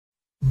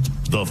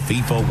The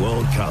FIFA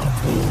World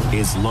Cup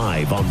is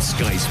live on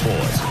Sky Sport.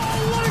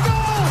 Oh, what a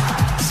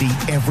goal! See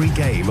every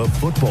game of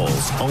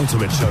football's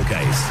ultimate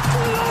showcase.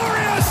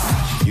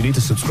 Glorious! You need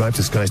to subscribe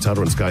to Sky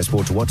Starter and Sky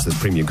Sport to watch this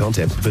premium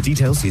content. For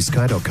details, see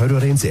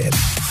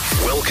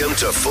sky.co.nz. Welcome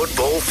to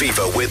Football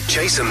FIFA with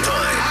Jason Pine.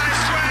 I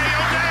swear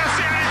you'll never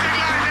see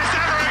anything like this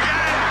ever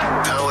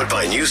again. Powered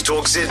by News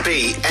Talk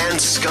ZB and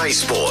Sky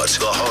Sport,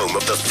 the home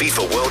of the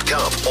FIFA World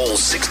Cup. All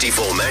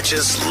 64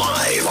 matches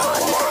live.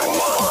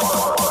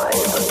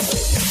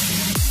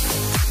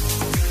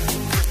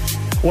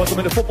 Welcome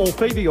into Football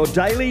FIFA, your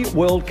daily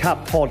World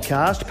Cup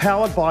podcast,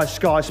 powered by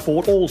Sky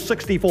Sport. All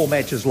 64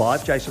 matches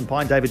live. Jason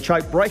Pine, David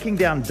Chope, breaking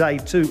down day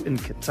 2 in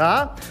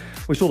Qatar.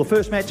 We saw the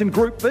first match in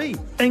Group B.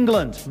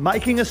 England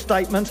making a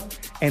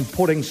statement and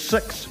putting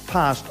 6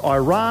 past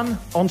Iran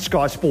on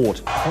Sky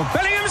Sport. Well,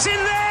 Bellingham's in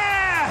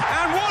there!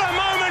 And what a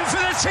moment for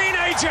the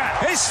teenager!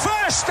 His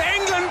first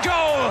England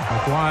goal!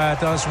 Maguire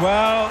does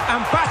well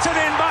and battered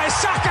in by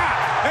Saka.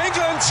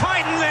 England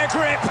tighten their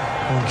grip.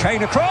 And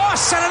Kane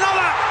across and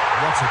another.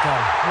 What a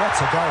goal, what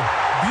a goal.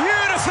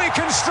 Beautifully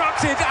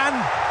constructed and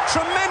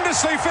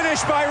tremendously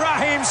finished by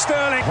Raheem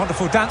Sterling.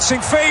 Wonderful dancing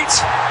feet.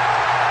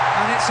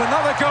 And it's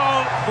another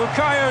goal.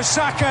 Bukayo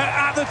Saka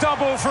at the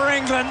double for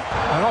England.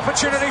 An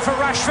opportunity for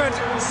Rashford.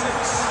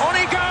 On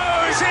he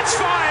goes. It's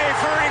 5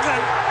 for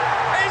England.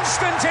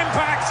 Instant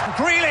impact.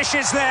 Grealish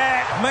is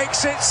there.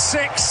 Makes it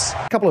 6.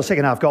 A couple of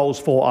second-half goals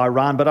for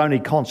Iran, but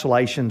only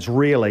consolations,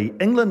 really.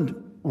 England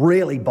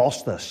really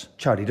bossed this,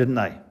 Chody, didn't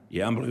they?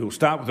 Yeah, unbelievable.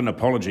 Start with an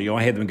apology.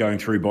 I had them going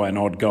through by an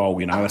odd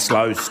goal, a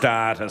slow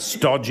start, a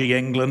stodgy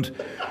England.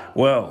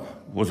 Well,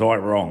 was I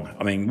wrong?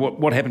 I mean,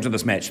 what happened to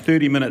this match?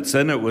 30 minutes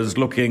in, it was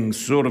looking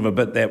sort of a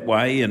bit that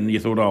way, and you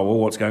thought, oh, well,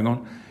 what's going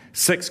on?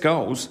 6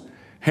 goals,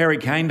 Harry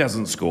Kane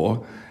doesn't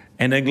score,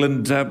 and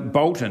England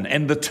Bolton,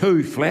 and the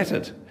 2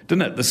 flattered,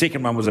 didn't it? The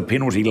second one was a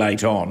penalty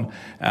late on.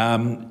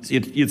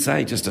 You'd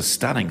say just a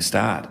stunning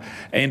start.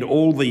 And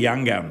all the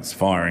young guns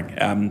firing.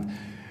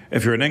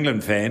 If you're an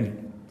England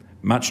fan,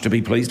 much to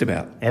be pleased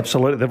about.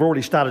 Absolutely. They've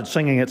already started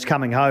singing It's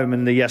Coming Home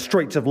in the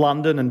streets of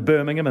London and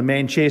Birmingham and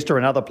Manchester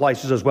and other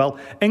places as well.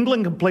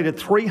 England completed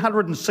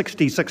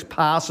 366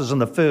 passes in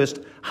the first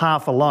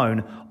half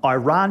alone.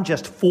 Iran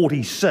just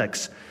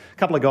 46. A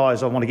couple of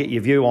guys I want to get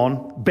your view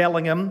on.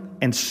 Bellingham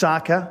and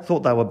Saka.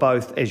 Thought they were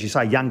both, as you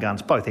say, young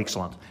guns, both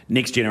excellent.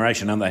 Next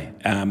generation, aren't they?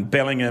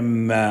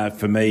 Bellingham,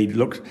 for me,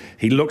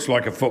 he looks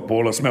like a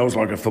footballer, smells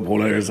like a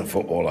footballer, is a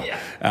footballer. Yeah.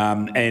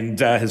 And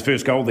his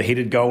first goal, the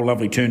headed goal,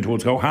 lovely turn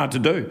towards goal, hard to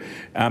do.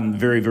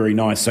 Very, very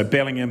nice. So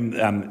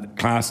Bellingham,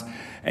 class.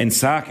 And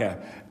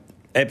Saka,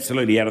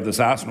 absolutely out of this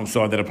Arsenal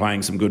side that are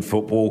playing some good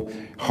football,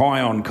 high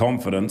on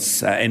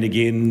confidence, and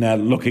again,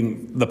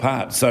 looking the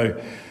part.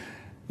 So,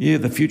 yeah,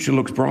 the future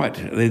looks bright.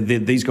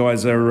 These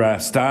guys are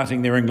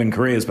starting their England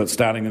careers, but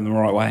starting in the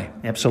right way.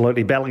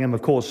 Absolutely. Bellingham,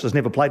 of course, has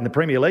never played in the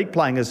Premier League,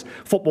 playing his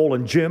football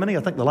in Germany. I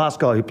think the last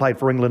guy who played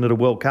for England at a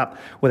World Cup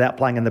without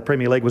playing in the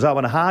Premier League was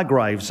Owen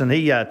Hargreaves, and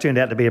he turned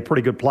out to be a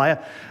pretty good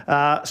player.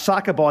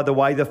 Saka, by the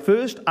way, the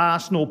first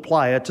Arsenal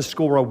player to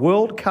score a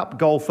World Cup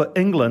goal for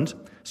England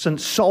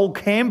since Sol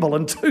Campbell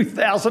in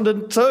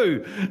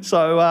 2002.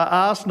 So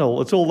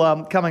Arsenal, it's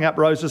all coming up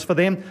roses for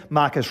them.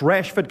 Marcus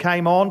Rashford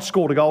came on,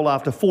 scored a goal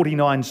after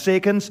 49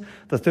 seconds,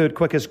 the third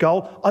quickest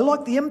goal. I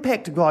like the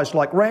impact of guys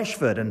like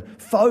Rashford and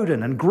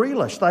Foden and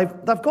Grealish.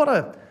 They've got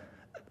a...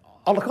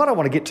 Oh, look, I don't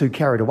want to get too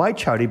carried away,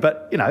 Chody,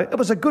 but, it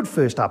was a good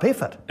first-up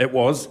effort. It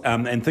was,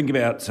 and think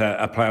about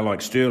a player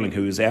like Sterling,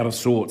 who is out of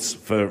sorts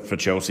for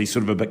Chelsea,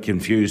 sort of a bit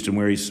confused in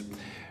where he's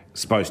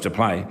supposed to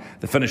play.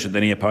 The finish at the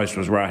near post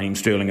was Raheem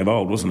Sterling of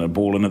old, wasn't it? A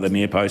ball in at the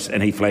near post,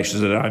 and he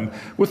flashes it home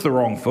with the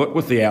wrong foot,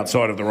 with the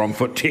outside of the wrong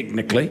foot,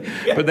 technically.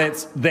 But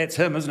that's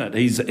him, isn't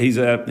it? He's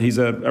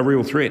a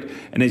real threat.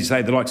 And as you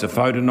say, the likes of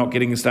Foden not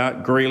getting a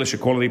start, Grealish, a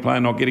quality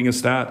player, not getting a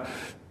start,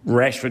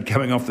 Rashford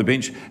coming off the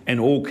bench, and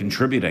all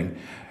contributing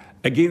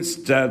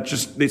against.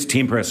 Just let's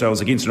temper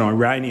ourselves against an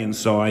Iranian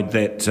side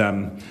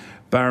that.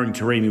 Barring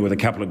Taremi with a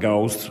couple of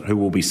goals, who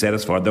will be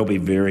satisfied, they'll be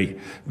very,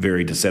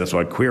 very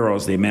dissatisfied.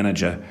 Queiroz, their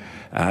manager,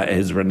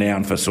 is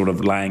renowned for sort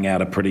of laying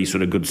out a pretty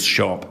sort of good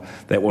shop.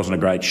 That wasn't a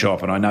great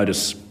shop, and I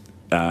noticed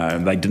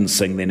they didn't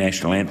sing their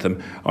national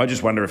anthem. I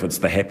just wonder if it's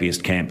the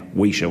happiest camp.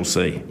 We shall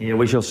see. Yeah,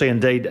 we shall see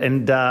indeed.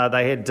 And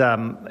they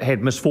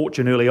had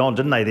misfortune early on,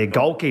 didn't they? Their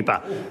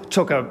goalkeeper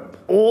took a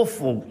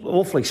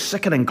awfully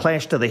sickening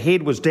clash to the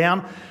head, was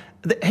down.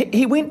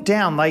 He went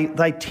down,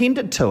 they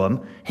tended to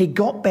him, he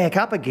got back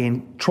up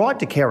again, tried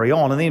to carry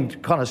on, and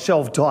then kind of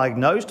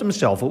self-diagnosed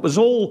himself. It was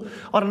all,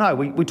 I don't know,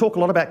 we talk a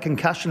lot about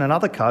concussion and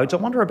other codes. I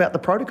wonder about the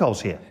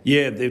protocols here.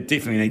 Yeah, there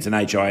definitely needs an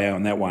HIA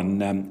on that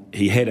one.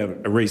 He had a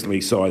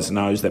reasonably sized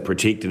nose that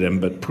protected him,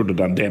 but put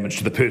it undamaged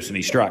to the person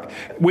he struck.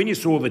 When you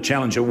saw the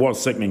challenge, it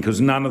was sickening, because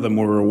none of them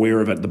were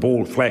aware of it. The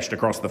ball flashed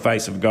across the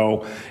face of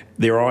goal,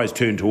 their eyes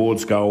turned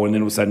towards goal, and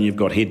then all of a sudden you've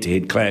got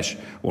head-to-head clash,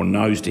 or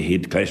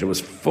nose-to-head clash. It was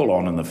full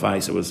on in the face.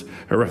 It was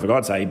horrific.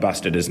 I'd say he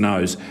busted his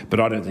nose, but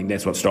I don't think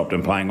that's what stopped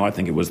him playing. I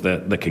think it was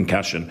the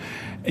concussion.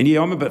 And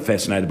yeah, I'm a bit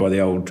fascinated by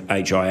the old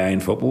HIA in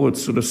football. It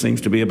sort of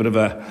seems to be a bit of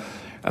a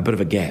a bit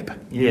of a gap.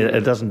 Yeah,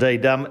 it does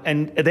indeed.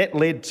 And that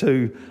led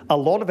to a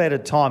lot of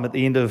added time at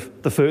the end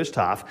of the first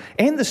half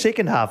and the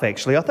second half,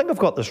 actually. I think I've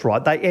got this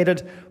right. They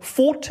added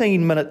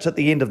 14 minutes at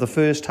the end of the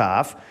first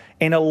half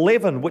and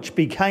 11, which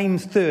became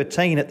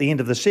 13 at the end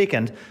of the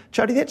second.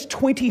 Jody, that's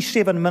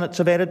 27 minutes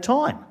of added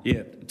time.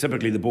 Yeah,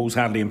 typically the ball's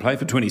hardly in play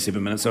for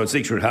 27 minutes, so it's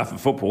extra half of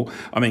football.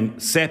 I mean,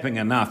 sapping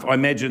enough. I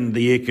imagine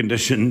the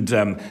air-conditioned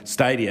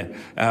stadia.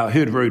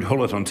 Heard Rude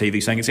Hullett on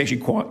TV saying it's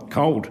actually quite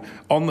cold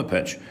on the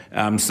pitch,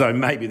 so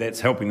maybe that's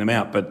helping them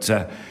out, but...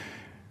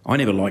 I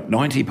never liked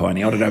 90,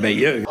 Piney. I don't know about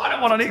you. I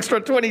don't want an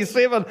extra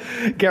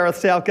 27. Gareth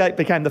Southgate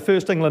became the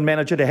first England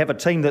manager to have a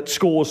team that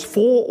scores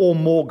 4 or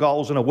more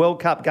goals in a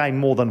World Cup game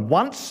more than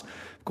once.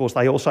 Of course,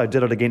 they also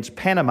did it against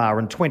Panama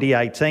in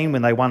 2018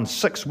 when they won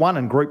 6-1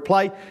 in group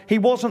play. He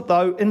wasn't,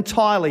 though,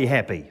 entirely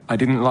happy. I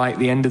didn't like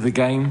the end of the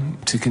game.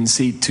 To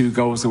concede 2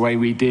 goals the way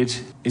we did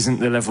isn't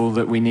the level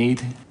that we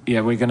need.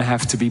 Yeah, we're going to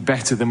have to be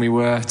better than we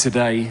were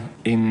today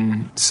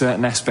in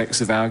certain aspects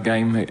of our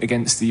game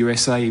against the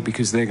USA,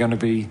 because they're going to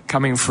be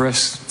coming for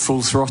us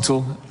full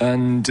throttle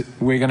and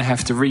we're going to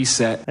have to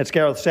reset. That's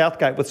Gareth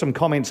Southgate with some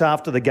comments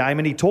after the game,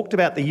 and he talked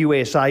about the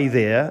USA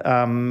there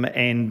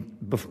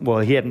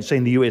he hadn't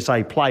seen the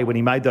USA play when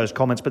he made those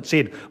comments, but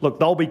said, look,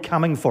 they'll be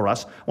coming for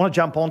us. I want to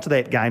jump onto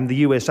that game, the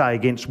USA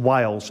against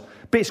Wales.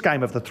 Best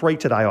game of the 3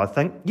 today, I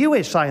think.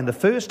 USA in the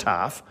first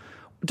half.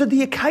 Did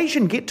the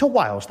occasion get to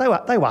Wales? They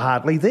were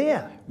hardly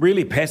there.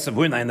 Really passive,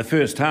 weren't they? In the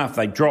first half,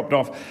 they dropped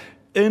off.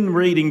 In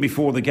reading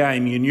before the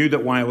game, you knew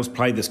that Wales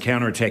played this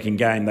counter-attacking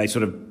game. They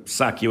sort of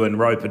suck you in,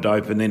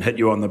 rope-a-dope, and then hit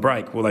you on the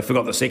break. Well, they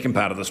forgot the second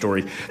part of the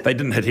story. They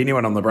didn't hit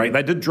anyone on the break.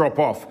 They did drop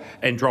off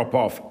and drop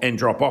off and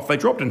drop off. They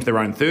dropped into their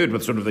own third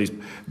with sort of these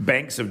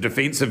banks of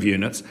defensive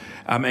units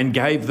and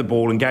gave the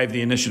ball and gave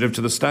the initiative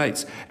to the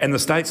States. And the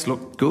States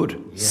looked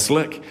good,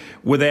 slick,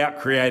 without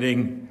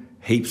creating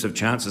heaps of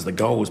chances. The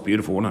goal was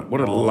beautiful, wasn't it?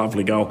 What a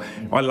lovely goal.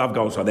 I love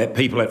goals like that.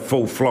 People at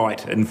full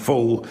flight and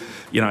full,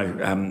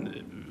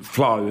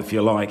 flow, if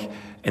you like,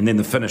 and then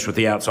the finish with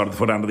the outside of the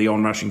foot under the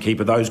on-rushing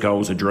keeper. Those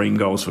goals are dream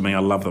goals for me. I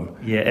love them.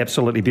 Yeah,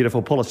 absolutely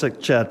beautiful.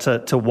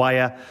 Pulisic to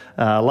Weah.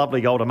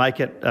 Lovely goal to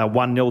make it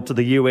 1-0 to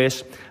the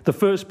US. The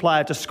first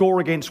player to score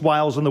against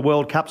Wales in the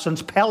World Cup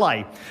since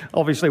Pelé.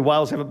 Obviously,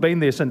 Wales haven't been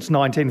there since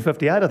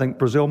 1958. I think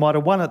Brazil might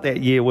have won it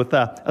that year with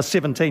a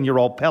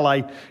 17-year-old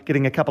Pelé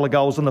getting a couple of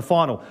goals in the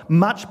final.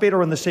 Much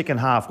better in the second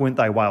half, weren't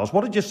they, Wales?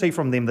 What did you see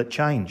from them that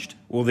changed?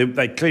 Well,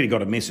 they clearly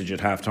got a message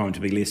at half-time to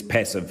be less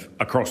passive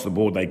across the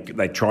board.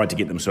 They tried to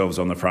get themselves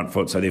on the front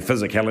foot, so their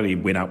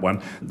physicality went up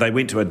one. They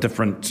went to a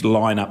different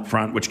line up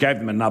front, which gave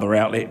them another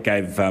outlet,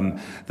 gave them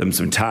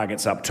some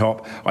targets up top.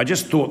 I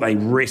just thought they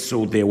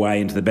wrestled their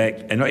way into the back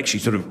and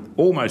actually sort of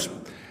almost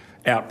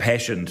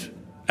out-passioned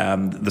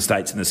the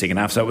States in the second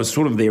half. So it was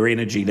sort of their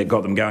energy that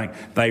got them going.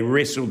 They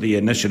wrestled the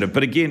initiative,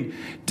 but again,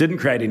 didn't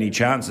create any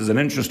chances. And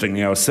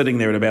interestingly, I was sitting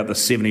there at about the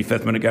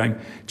 75th minute going,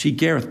 gee,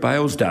 Gareth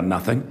Bale's done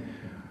nothing.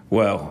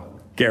 Well,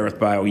 Gareth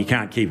Bale, you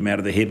can't keep him out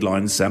of the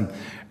headlines.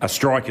 A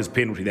striker's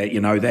penalty, that, you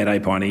know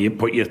that, Piney? You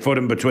put your foot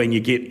in between, you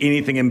get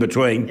anything in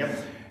between,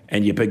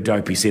 and your big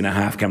dopey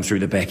centre-half comes through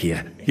the back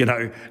here.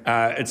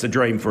 It's a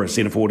dream for a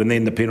centre-forward. And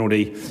then the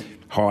penalty,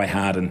 high,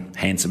 hard and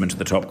handsome into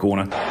the top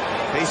corner.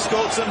 He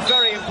scored some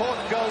very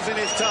important goals in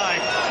his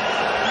time.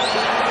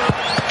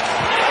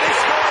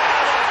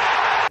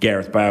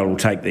 Gareth Bale will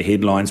take the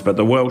headlines, but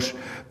the Welsh,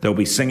 they'll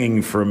be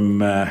singing from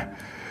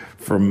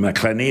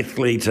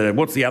Llanelli to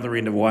what's the other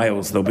end of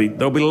Wales. They'll be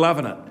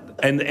loving it,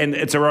 and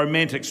it's a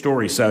romantic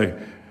story. So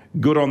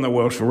good on the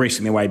Welsh for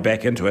wrestling their way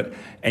back into it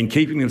and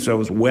keeping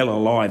themselves well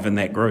alive in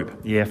that group.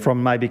 Yeah,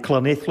 from maybe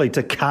Llanelli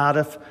to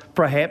Cardiff,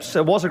 perhaps.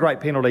 It was a great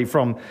penalty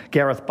from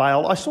Gareth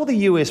Bale. I saw the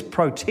US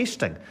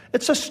protesting.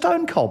 It's a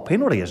stone cold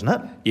penalty, isn't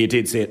it? Yeah,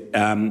 dead set.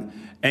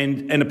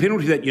 And a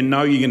penalty that you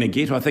know you're going to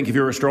get. I think if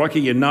you're a striker,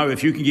 you know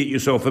if you can get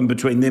yourself in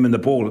between them and the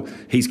ball,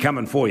 he's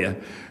coming for you.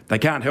 They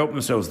can't help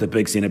themselves, the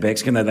big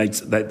centre-backs, can they?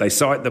 They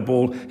sight the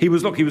ball. He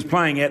was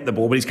playing at the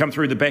ball, but he's come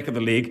through the back of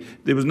the leg.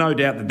 There was no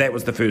doubt that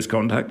was the first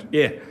contact.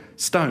 Yeah,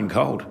 stone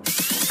cold.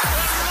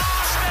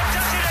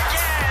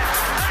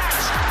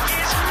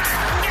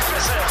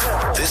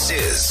 This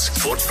is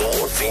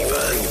Football Fever.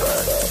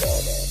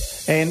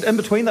 And in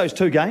between those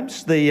two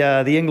games,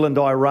 the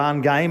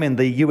England-Iran game and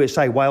the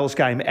USA-Wales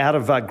game out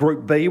of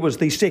Group B was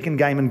the second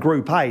game in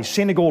Group A,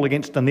 Senegal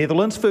against the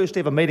Netherlands. First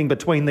ever meeting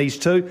between these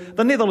two.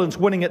 The Netherlands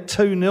winning it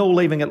 2-0,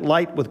 leaving it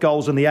late with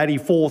goals in the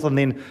 84th and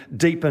then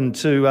deep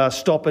into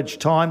stoppage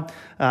time.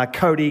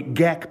 Cody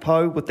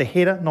Gakpo with the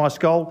header, nice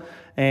goal.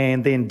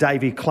 And then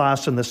Davy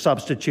Klaassen, the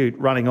substitute,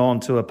 running on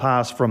to a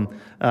pass from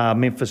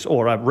Memphis,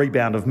 or a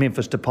rebound of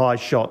Memphis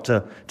Depay's shot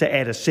to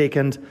add a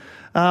second.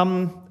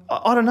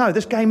 I don't know,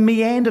 this game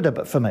meandered a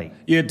bit for me.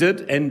 Yeah, it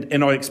did,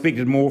 and I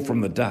expected more from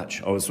the Dutch.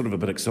 I was sort of a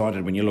bit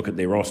excited when you look at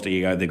their roster.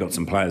 You go, they've got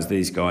some players,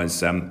 these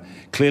guys.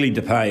 Clearly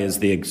Depay is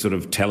their sort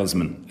of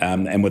talisman,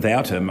 and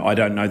without him, I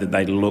don't know that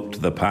they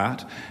looked the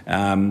part.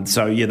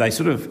 They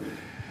sort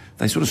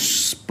of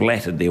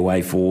splattered their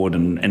way forward,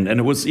 and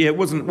it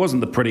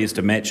wasn't the prettiest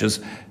of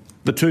matches.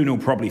 The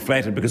 2-0 probably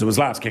flattered because it was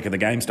last kick of the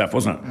game stuff,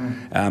 wasn't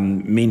it?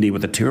 Mendy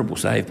with a terrible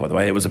save, by the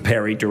way. It was a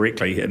parry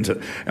directly into,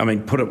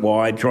 put it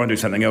wide, try and do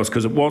something else,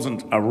 because it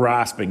wasn't a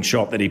rasping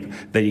shot that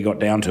he got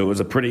down to. It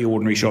was a pretty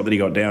ordinary shot that he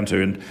got down to,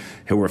 and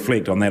he'll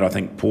reflect on that, I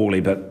think,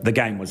 poorly. But the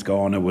game was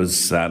gone. It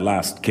was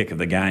last kick of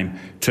the game,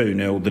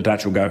 2-0. The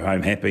Dutch will go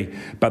home happy,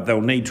 but they'll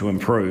need to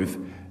improve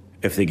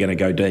if they're going to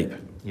go deep.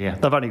 Yeah,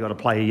 they've only got to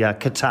play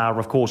Qatar,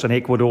 of course, and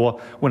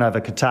Ecuador. Win over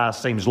Qatar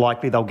seems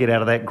likely. They'll get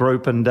out of that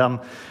group and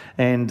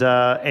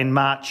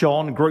march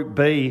on. Group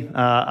B,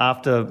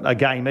 after a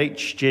game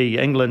each,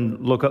 England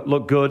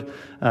look good.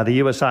 The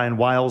USA and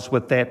Wales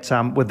with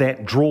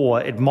that draw,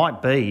 it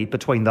might be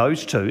between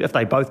those two, if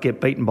they both get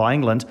beaten by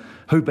England,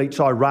 who beats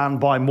Iran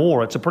by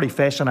more. It's a pretty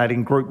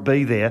fascinating Group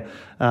B there,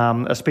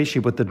 especially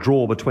with the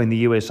draw between the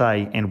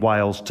USA and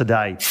Wales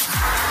today.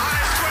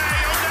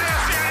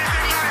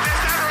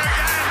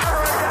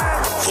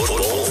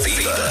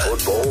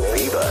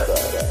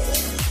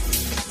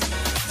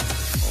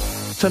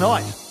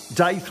 Tonight,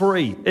 day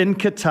 3 in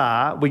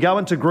Qatar, we go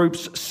into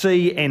groups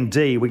C and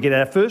D. We get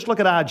our first look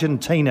at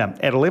Argentina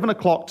at 11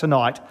 o'clock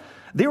tonight.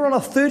 They're on a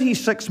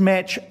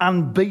 36-match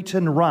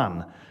unbeaten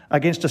run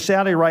against a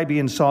Saudi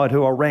Arabian side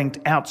who are ranked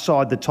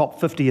outside the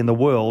top 50 in the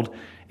world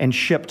and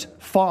shipped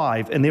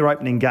 5 in their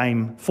opening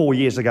game 4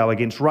 years ago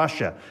against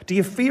Russia. Do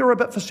you fear a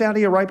bit for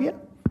Saudi Arabia?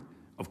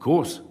 Of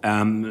course.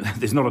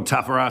 There's not a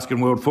tougher ask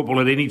in world football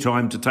at any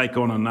time to take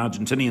on an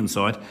Argentinian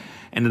side.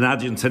 And an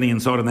Argentinian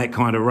side on that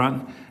kind of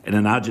run, and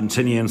an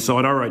Argentinian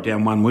side, I wrote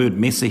down one word,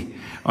 messy.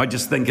 I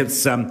just think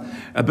it's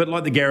a bit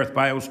like the Gareth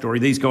Bale story.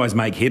 These guys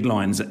make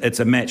headlines. It's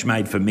a match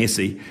made for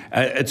Messi.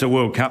 It's a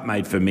World Cup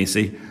made for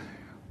Messi.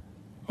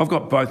 I've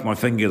got both my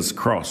fingers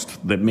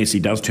crossed that Messi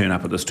does turn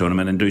up at this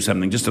tournament and do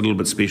something just a little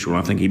bit special.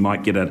 I think he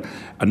might get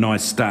a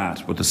nice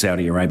start with the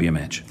Saudi Arabia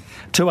match.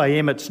 2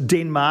 a.m, it's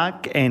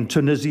Denmark and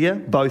Tunisia,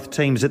 both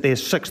teams at their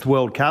 6th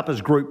World Cup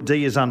as Group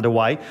D is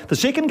underway. The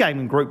second game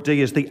in Group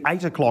D is the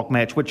 8 o'clock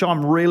match, which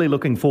I'm really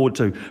looking forward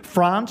to.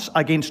 France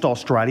against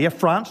Australia.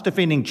 France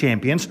defending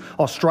champions.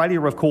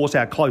 Australia, of course,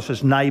 our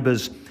closest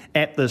neighbours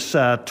at this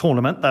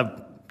tournament. They've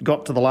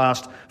got to the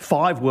last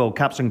 5 World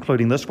Cups,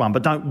 including this one,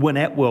 but don't win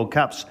at World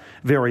Cups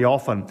very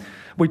often.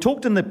 We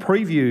talked in the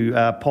preview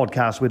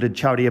podcast we did,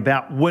 Chody,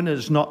 about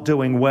winners not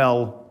doing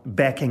well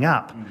backing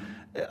up.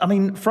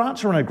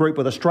 France are in a group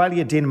with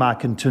Australia,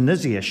 Denmark and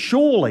Tunisia.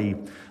 Surely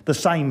the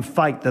same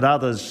fate that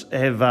others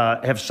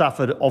have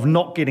suffered of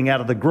not getting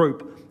out of the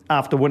group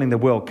after winning the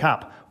World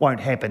Cup won't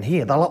happen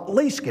here. They'll at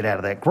least get out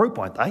of that group,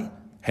 won't they?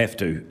 Have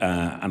to,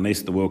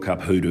 unless the World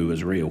Cup hoodoo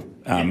is real.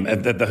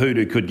 The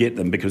hoodoo could get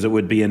them, because it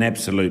would be an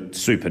absolute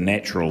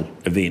supernatural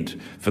event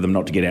for them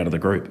not to get out of the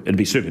group. It'd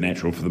be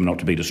supernatural for them not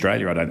to beat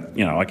Australia.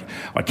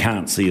 I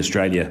can't see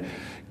Australia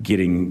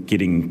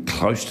getting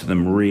close to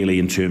them really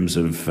in terms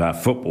of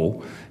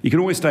football. You can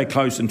always stay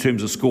close in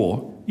terms of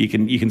score. You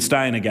can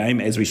stay in a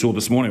game, as we saw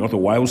this morning. I thought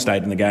Wales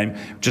stayed in the game,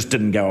 just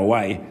didn't go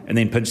away, and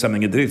then pinch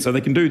something at the end. So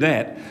they can do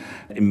that.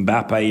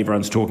 Mbappe,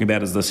 everyone's talking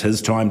about, is this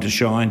his time to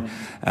shine?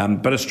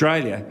 But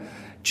Australia,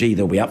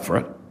 they'll be up for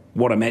it.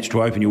 What a match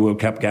to open your World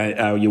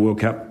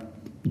Cup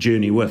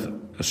journey with.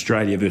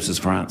 Australia versus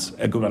France,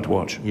 a good one to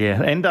watch.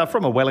 Yeah, and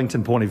from a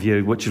Wellington point of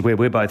view, which is where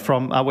we're both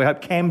from, we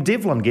hope Cam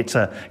Devlin gets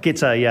a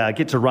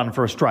run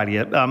for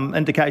Australia.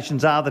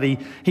 Indications are that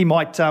he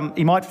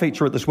might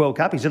feature at this World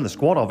Cup. He's in the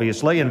squad,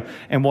 obviously,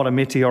 and what a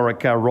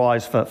meteoric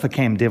rise for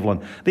Cam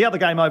Devlin. The other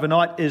game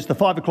overnight is the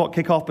 5 o'clock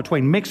kickoff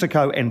between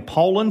Mexico and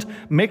Poland.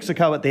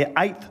 Mexico at their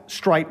 8th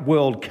straight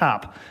World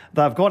Cup.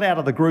 They've got out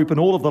of the group in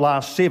all of the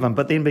last 7,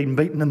 but then been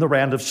beaten in the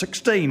round of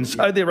 16.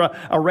 So they're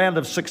a round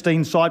of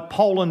 16 side.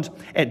 Poland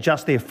at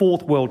just their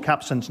 4th World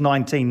Cup since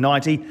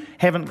 1990.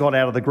 Haven't got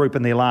out of the group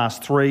in their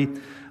last 3.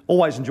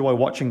 Always enjoy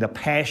watching the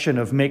passion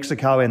of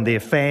Mexico and their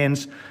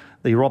fans.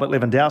 The Robert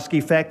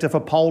Lewandowski factor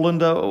for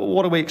Poland.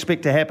 What do we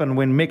expect to happen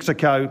when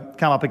Mexico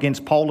come up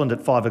against Poland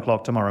at 5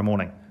 o'clock tomorrow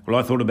morning? Well,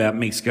 I thought about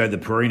Mexico, the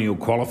perennial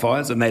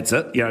qualifiers, and that's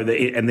it,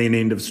 and then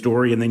end of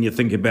story. And then you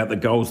think about the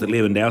goals that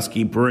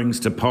Lewandowski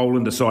brings to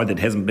Poland, a side that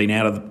hasn't been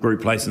out of the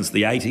group play since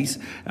the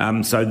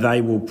 80s. So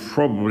they will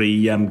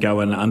probably go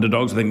in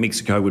underdogs. I think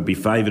Mexico would be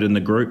favoured in the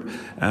group.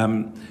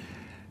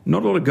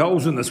 Not a lot of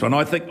goals in this one.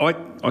 I think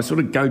I sort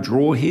of go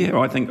draw here.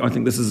 I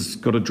think this has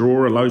got a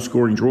draw, a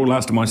low-scoring draw.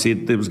 Last time I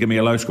said there was going to be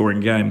a low-scoring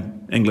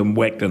game, England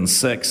whacked in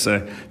 6.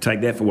 So take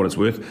that for what it's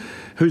worth.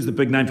 Who's the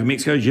big name for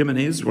Mexico?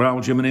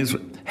 Raul Jimenez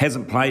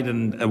hasn't played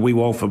in a wee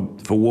while for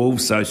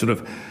Wolves, so sort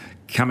of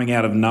coming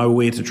out of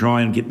nowhere to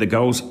try and get the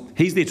goals.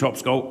 He's their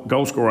top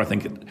goal scorer, I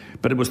think,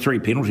 but it was 3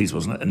 penalties,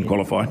 wasn't it, in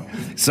qualifying?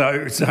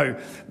 So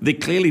they're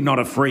clearly not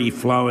a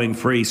free-flowing,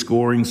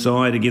 free-scoring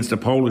side against a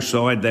Polish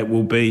side that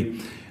will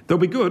be... They'll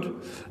be good,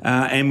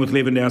 and with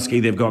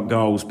Lewandowski, they've got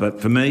goals.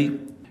 But for me,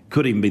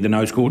 could even be the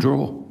no-score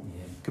draw.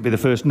 Could be the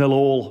first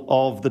 0-all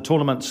of the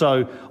tournament.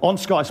 So on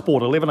Sky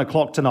Sport, 11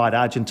 o'clock tonight,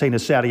 Argentina,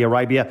 Saudi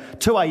Arabia,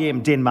 2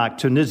 a.m. Denmark,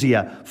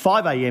 Tunisia,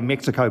 5 a.m.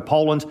 Mexico,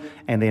 Poland,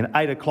 and then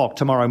 8 o'clock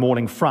tomorrow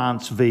morning,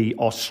 France v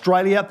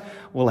Australia.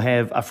 We'll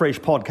have a fresh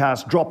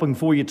podcast dropping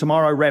for you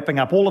tomorrow, wrapping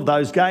up all of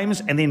those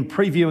games and then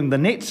previewing the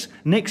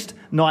next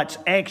night's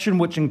action,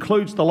 which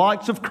includes the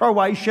likes of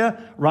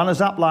Croatia,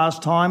 runners-up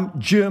last time,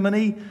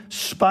 Germany,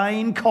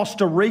 Spain,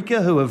 Costa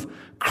Rica, who have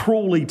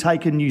cruelly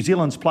taken New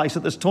Zealand's place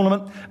at this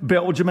tournament,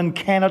 Belgium and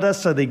Canada.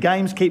 So the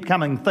games keep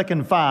coming thick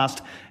and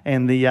fast,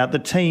 and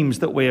the teams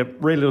that we're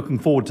really looking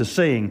forward to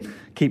seeing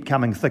keep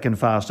coming thick and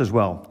fast as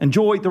well.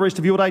 Enjoy the rest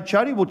of your day,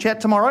 Chody. We'll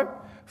chat tomorrow.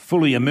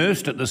 Fully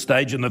immersed at this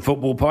stage in the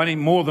football pony,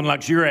 more than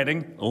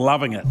luxuriating,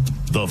 loving it.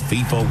 The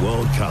FIFA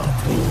World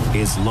Cup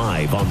is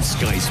live on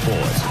Sky Sport.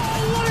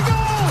 Oh, what a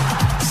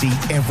goal!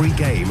 See every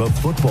game of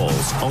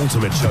football's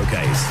ultimate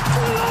showcase.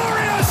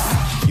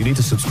 Glorious! You need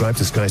to subscribe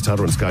to Sky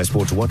Starter and Sky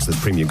Sport to watch this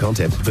premium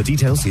content. For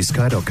details, see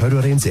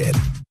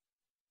sky.co.nz.